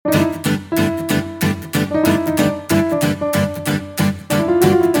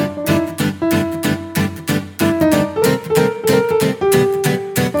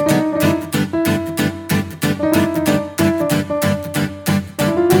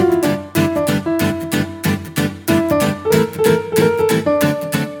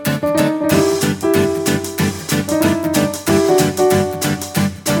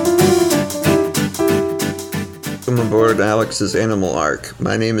Alex's Animal Ark.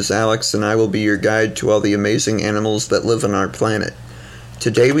 My name is Alex, and I will be your guide to all the amazing animals that live on our planet.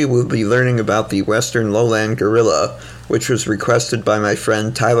 Today we will be learning about the western lowland gorilla, which was requested by my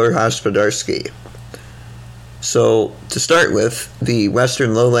friend Tyler Hospodarsky. So, to start with, the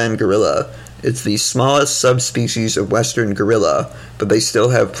western lowland gorilla is the smallest subspecies of western gorilla, but they still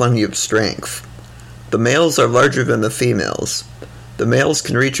have plenty of strength. The males are larger than the females. The males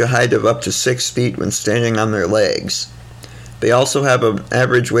can reach a height of up to 6 feet when standing on their legs. They also have an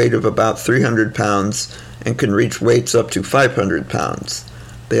average weight of about 300 pounds and can reach weights up to 500 pounds.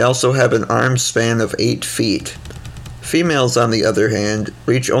 They also have an arm span of 8 feet. Females, on the other hand,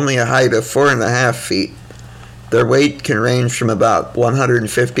 reach only a height of 4.5 feet. Their weight can range from about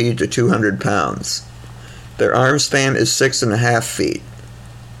 150 to 200 pounds. Their arm span is 6.5 feet.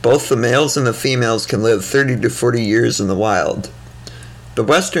 Both the males and the females can live 30 to 40 years in the wild. The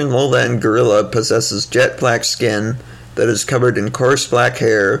western lowland gorilla possesses jet black skin that is covered in coarse black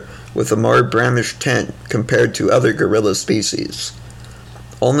hair with a more brownish tint compared to other gorilla species.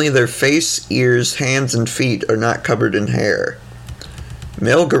 Only their face, ears, hands, and feet are not covered in hair.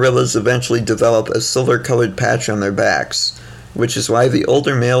 Male gorillas eventually develop a silver-colored patch on their backs, which is why the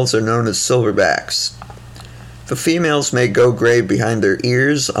older males are known as silverbacks. The females may go gray behind their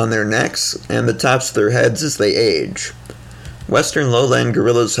ears, on their necks, and the tops of their heads as they age. Western lowland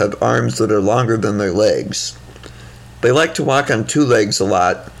gorillas have arms that are longer than their legs. They like to walk on 2 legs a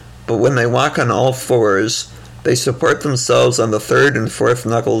lot, but when they walk on all 4s, they support themselves on the 3rd and 4th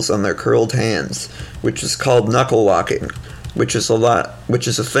knuckles on their curled hands, which is called knuckle walking, which is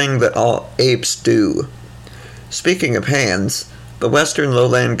a thing that all apes do. Speaking of hands, the western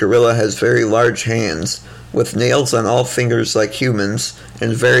lowland gorilla has very large hands, with nails on all fingers like humans,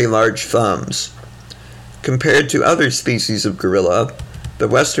 and very large thumbs. Compared to other species of gorilla, the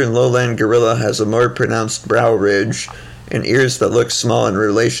western lowland gorilla has a more pronounced brow ridge and ears that look small in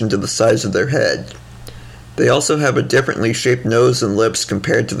relation to the size of their head. They also have a differently shaped nose and lips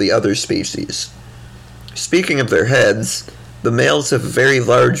compared to the other species. Speaking of their heads, the males have very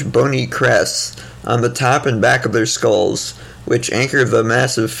large bony crests on the top and back of their skulls, which anchor the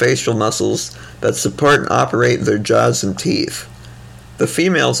massive facial muscles that support and operate their jaws and teeth. The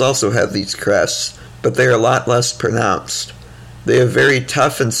females also have these crests, but they are a lot less pronounced. They have very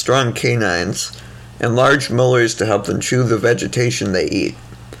tough and strong canines, and large molars to help them chew the vegetation they eat.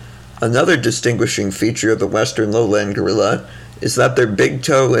 Another distinguishing feature of the western lowland gorilla is that their big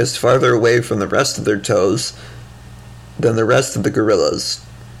toe is farther away from the rest of their toes than the rest of the gorillas.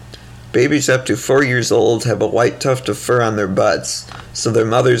 Babies up to 4 years old have a white tuft of fur on their butts, so their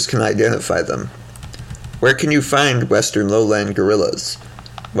mothers can identify them. Where can you find western lowland gorillas?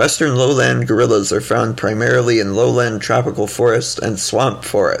 Western lowland gorillas are found primarily in lowland tropical forests and swamp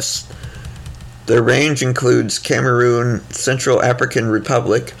forests. Their range includes Cameroon, Central African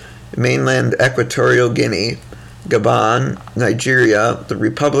Republic, mainland Equatorial Guinea, Gabon, Nigeria, the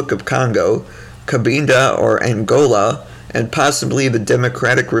Republic of Congo, Cabinda or Angola, and possibly the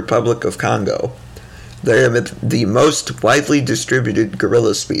Democratic Republic of Congo. They are the most widely distributed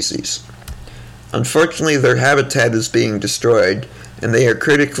gorilla species. Unfortunately, their habitat is being destroyed, and they are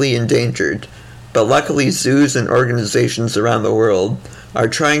critically endangered, but luckily zoos and organizations around the world are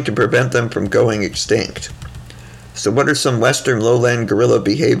trying to prevent them from going extinct. So what are some western lowland gorilla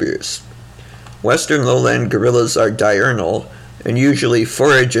behaviors? Western lowland gorillas are diurnal, and usually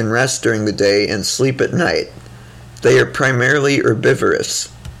forage and rest during the day and sleep at night. They are primarily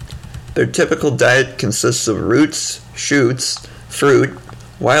herbivorous. Their typical diet consists of roots, shoots, fruit,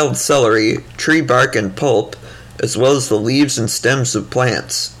 wild celery, tree bark and pulp, as well as the leaves and stems of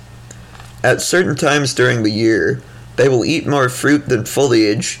plants. At certain times during the year, they will eat more fruit than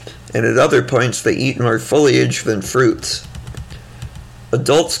foliage, and at other points they eat more foliage than fruits.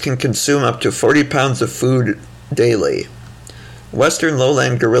 Adults can consume up to 40 pounds of food daily. Western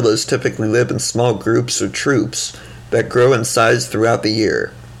lowland gorillas typically live in small groups or troops that grow in size throughout the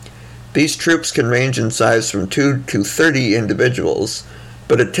year. These troops can range in size from 2 to 30 individuals,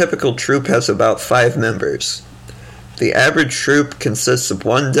 but a typical troop has about 5 members. The average troop consists of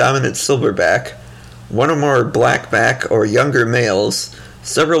 1 dominant silverback, 1 or more blackback or younger males,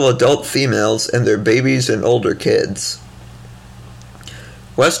 several adult females, and their babies and older kids.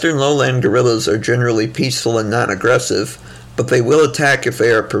 Western lowland gorillas are generally peaceful and non-aggressive, but they will attack if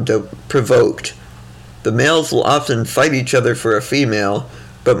they are provoked. The males will often fight each other for a female,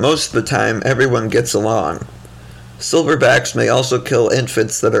 but most of the time everyone gets along. Silverbacks may also kill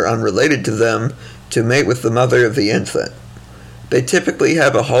infants that are unrelated to them to mate with the mother of the infant. They typically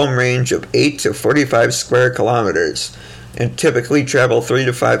have a home range of 8 to 45 square kilometers, and typically travel 3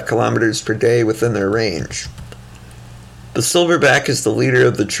 to 5 kilometers per day within their range. The The silverback is the leader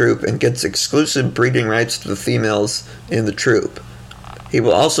of the troop and gets exclusive breeding rights to the females in the troop. He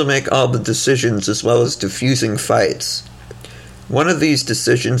will also make all the decisions as well as diffusing fights. One of these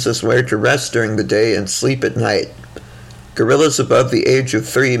decisions is where to rest during the day and sleep at night. Gorillas above the age of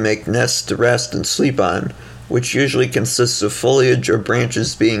 3 make nests to rest and sleep on, which usually consists of foliage or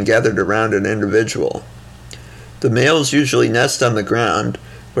branches being gathered around an individual. The males usually nest on the ground,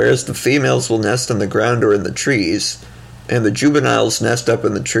 whereas the females will nest on the ground or in the trees, and the juveniles nest up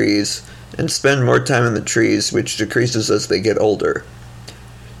in the trees and spend more time in the trees, which decreases as they get older.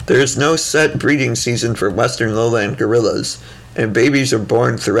 There is no set breeding season for western lowland gorillas, and babies are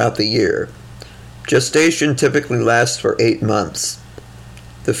born throughout the year. Gestation typically lasts for 8 months.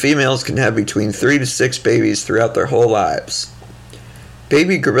 The females can have between 3 to 6 babies throughout their whole lives.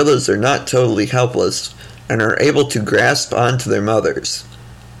 Baby gorillas are not totally helpless and are able to grasp onto their mothers.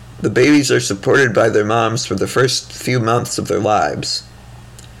 The babies are supported by their moms for the first few months of their lives.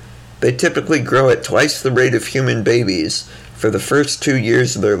 They typically grow at twice the rate of human babies for the first 2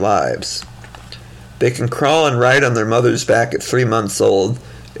 years of their lives. They can crawl and ride on their mother's back at 3 months old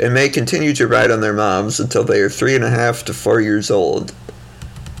and may continue to ride on their moms until they are 3.5 to 4 years old.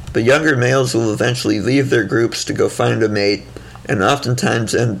 The younger males will eventually leave their groups to go find a mate and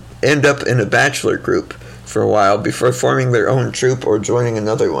oftentimes end up in a bachelor group for a while before forming their own troop or joining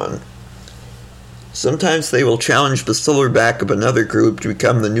another one. Sometimes they will challenge the silverback of another group to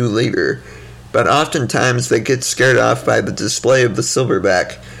become the new leader, but oftentimes they get scared off by the display of the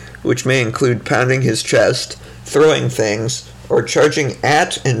silverback, which may include pounding his chest, throwing things, or charging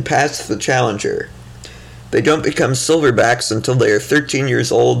at and past the challenger. They don't become silverbacks until they are 13 years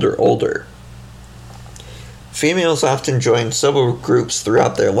old or older. Females often join several groups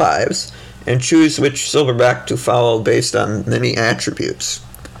throughout their lives and choose which silverback to follow based on many attributes.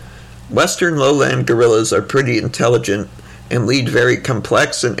 Western lowland gorillas are pretty intelligent and lead very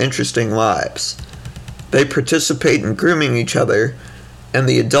complex and interesting lives. They participate in grooming each other, and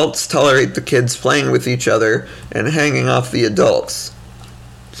the adults tolerate the kids playing with each other and hanging off the adults.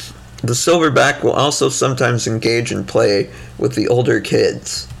 The silverback will also sometimes engage in play with the older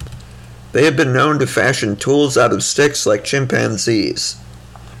kids. They have been known to fashion tools out of sticks like chimpanzees.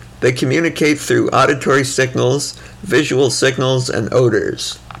 They communicate through auditory signals, visual signals, and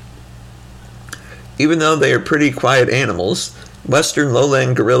odors. Even though they are pretty quiet animals, western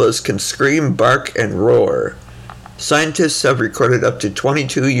lowland gorillas can scream, bark, and roar. Scientists have recorded up to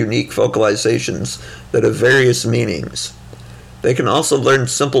 22 unique vocalizations that have various meanings. They can also learn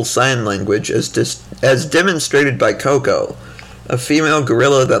simple sign language as demonstrated by Coco, a female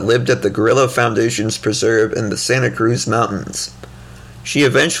gorilla that lived at the Gorilla Foundation's preserve in the Santa Cruz Mountains. She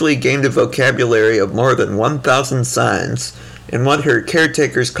eventually gained a vocabulary of more than 1,000 signs in what her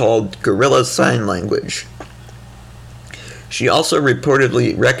caretakers called Gorilla Sign Language. She also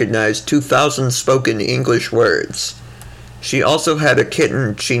reportedly recognized 2,000 spoken English words. She also had a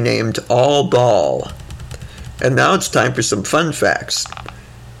kitten she named All Ball. And now it's time for some fun facts.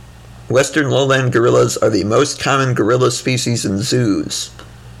 Western lowland gorillas are the most common gorilla species in zoos.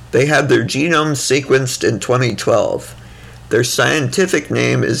 They had their genomes sequenced in 2012. Their scientific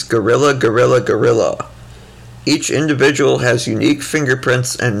name is gorilla gorilla gorilla. Each individual has unique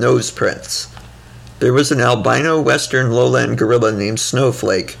fingerprints and nose prints. There was an albino western lowland gorilla named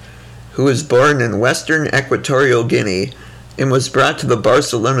Snowflake, who was born in western Equatorial Guinea and was brought to the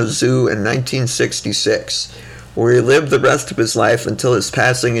Barcelona Zoo in 1966, where he lived the rest of his life until his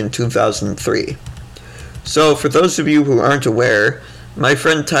passing in 2003. So, for those of you who aren't aware, my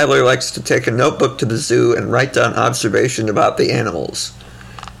friend Tyler likes to take a notebook to the zoo and write down observation about the animals.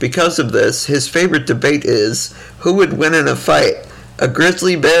 Because of this, his favorite debate is, who would win in a fight, a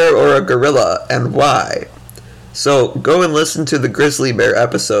grizzly bear or a gorilla, and why? So, go and listen to the grizzly bear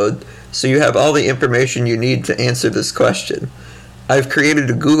episode so you have all the information you need to answer this question. I've created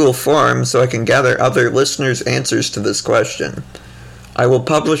a Google form so I can gather other listeners' answers to this question. I will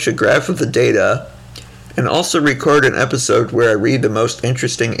publish a graph of the data and also record an episode where I read the most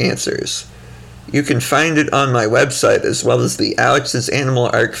interesting answers. You can find it on my website as well as the Alex's Animal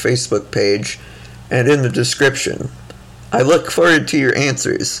Ark Facebook page and in the description. I look forward to your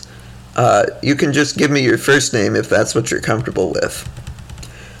answers. You can just give me your first name if that's what you're comfortable with.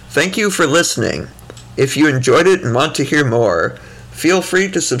 Thank you for listening. If you enjoyed it and want to hear more, feel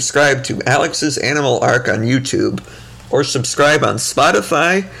free to subscribe to Alex's Animal Ark on YouTube, or subscribe on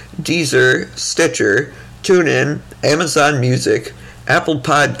Spotify, Deezer, Stitcher, TuneIn, Amazon Music, Apple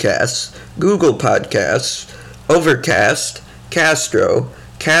Podcasts, Google Podcasts, Overcast, Castro,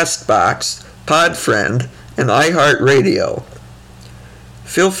 Castbox, Podfriend, and iHeartRadio.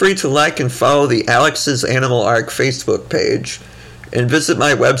 Feel free to like and follow the Alex's Animal Ark Facebook page, and visit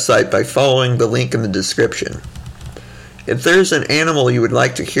my website by following the link in the description. If there's an animal you would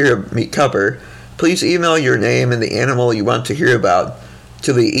like to hear me cover, please email your name and the animal you want to hear about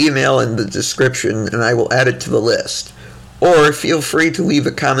to the email in the description, and I will add it to the list. Or feel free to leave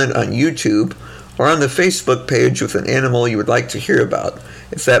a comment on YouTube or on the Facebook page with an animal you would like to hear about,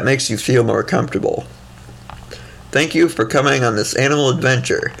 if that makes you feel more comfortable. Thank you for coming on this animal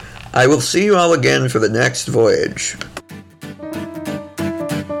adventure. I will see you all again for the next voyage.